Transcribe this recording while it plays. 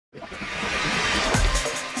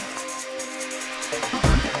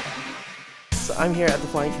I'm here at the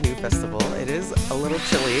Flying Canoe Festival. It is a little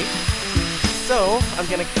chilly, so I'm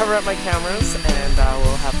gonna cover up my cameras and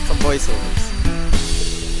we'll have some voiceovers.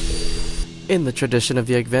 In the tradition of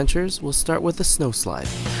Yegventures, we'll start with a snow slide.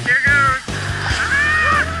 Here goes!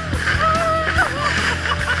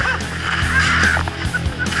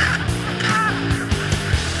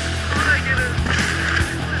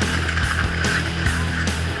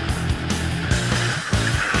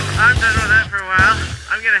 I'm done with that for a while.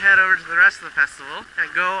 I'm gonna head over to the rest of the festival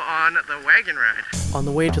and go on the wagon ride. On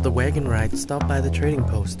the way to the wagon ride, stop by the trading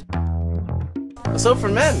post. So for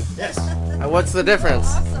men, Yes. What's the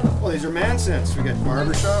difference? Well, these are man scents. We got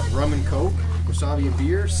barbershop, rum and coke, wasabi and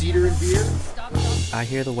beer, cedar and beer. I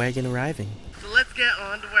hear the wagon arriving. So let's get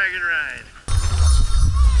on the wagon ride.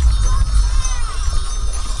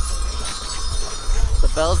 The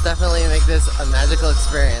bells definitely make this a magical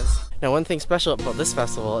experience. Now, one thing special about this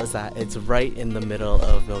festival is that it's right in the middle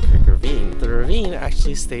of Mill Creek Ravine. The ravine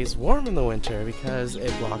actually stays warm in the winter because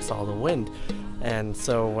it blocks all the wind. And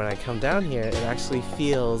so when I come down here, it actually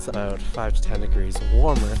feels about 5 to 10 degrees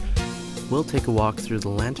warmer. We'll take a walk through the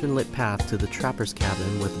lantern-lit path to the trapper's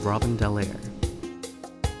cabin with Robin Delaire.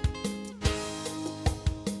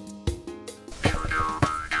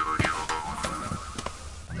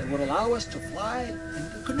 That would allow us to fly in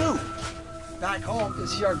the canoe back home to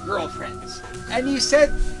see our girlfriends. And he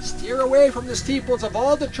said, steer away from the steeples of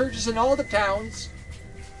all the churches in all the towns.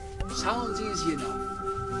 Sounds easy enough.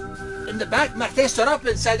 In the back, Martin stood up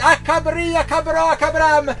and said, Akabri, akabra,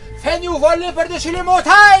 akabram, fenu volley par-dessus les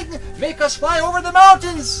montagnes, make us fly over the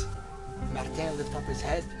mountains. Martin lifted up his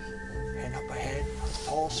head, and up ahead, a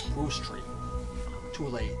tall spruce tree. Too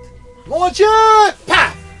late. Mon Dieu!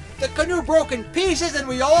 Pah! The canoe broke in pieces and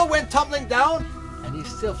we all went tumbling down, and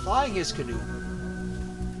he's still flying his canoe.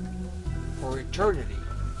 For eternity.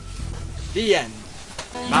 The end.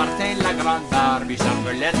 Martin la grande Barbie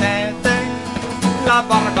semble l'éteinte. La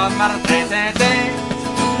barba Martin,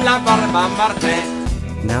 la barba Martin.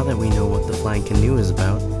 Now that we know what the Flying Canoe is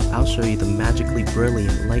about, I'll show you the magically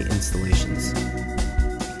brilliant light installations.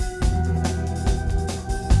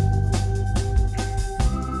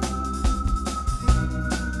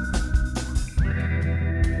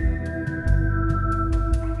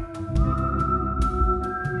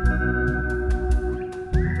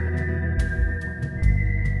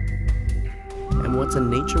 And what's a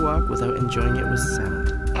nature walk without enjoying it with sound?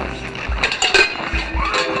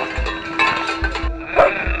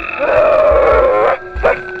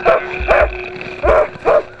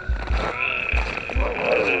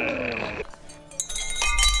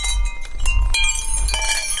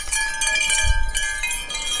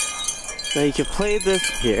 Now you can play this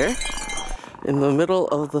here in the middle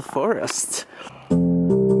of the forest.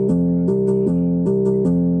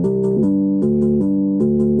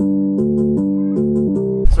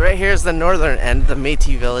 So right here is the northern end, the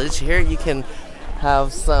Métis village. Here you can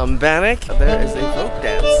have some bannock. There is a folk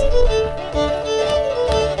dance.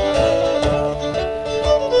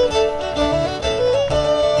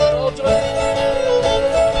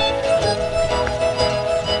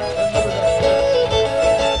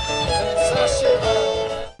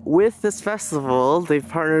 With this festival, they've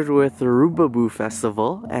partnered with the Rubaboo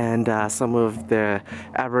Festival, and some of the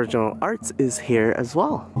Aboriginal arts is here as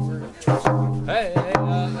well.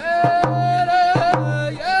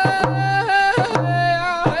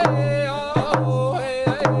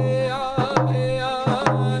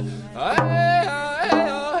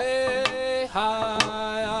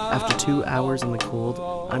 After 2 hours in the cold,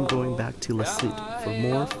 I'm going back to La Suite for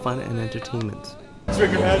more fun and entertainment.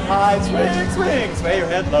 Swing your head high, swing, swing, sway your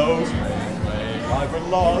head low, swing, swing, drive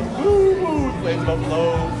along, boo, boo, flames above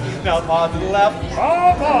low. Now paw to the left,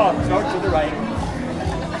 paw, paw, snort to the right.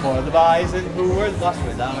 For the bison who were lost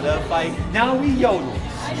without a fight. Now we yodel,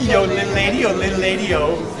 yodeling lady,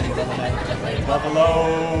 yo, flames above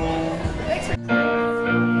low.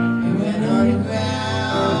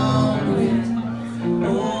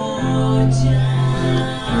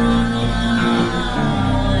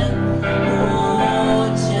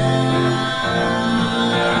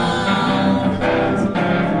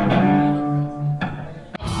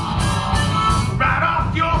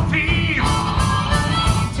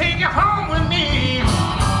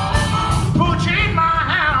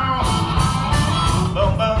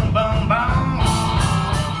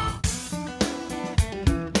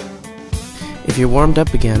 If you're warmed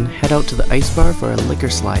up again, head out to the ice bar for a liquor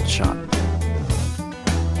slide shot.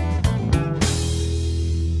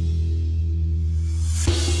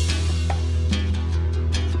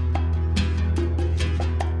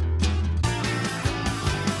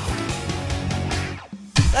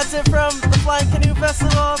 That's it from the Flying Canoe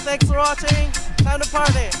Festival. Thanks for watching. Time to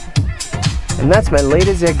party. And that's my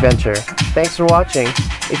latest Yegventure. Thanks for watching.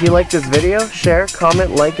 If you like this video, share,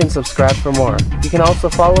 comment, like, and subscribe for more. You can also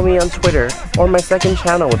follow me on Twitter or my second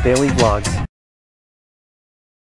channel with daily vlogs.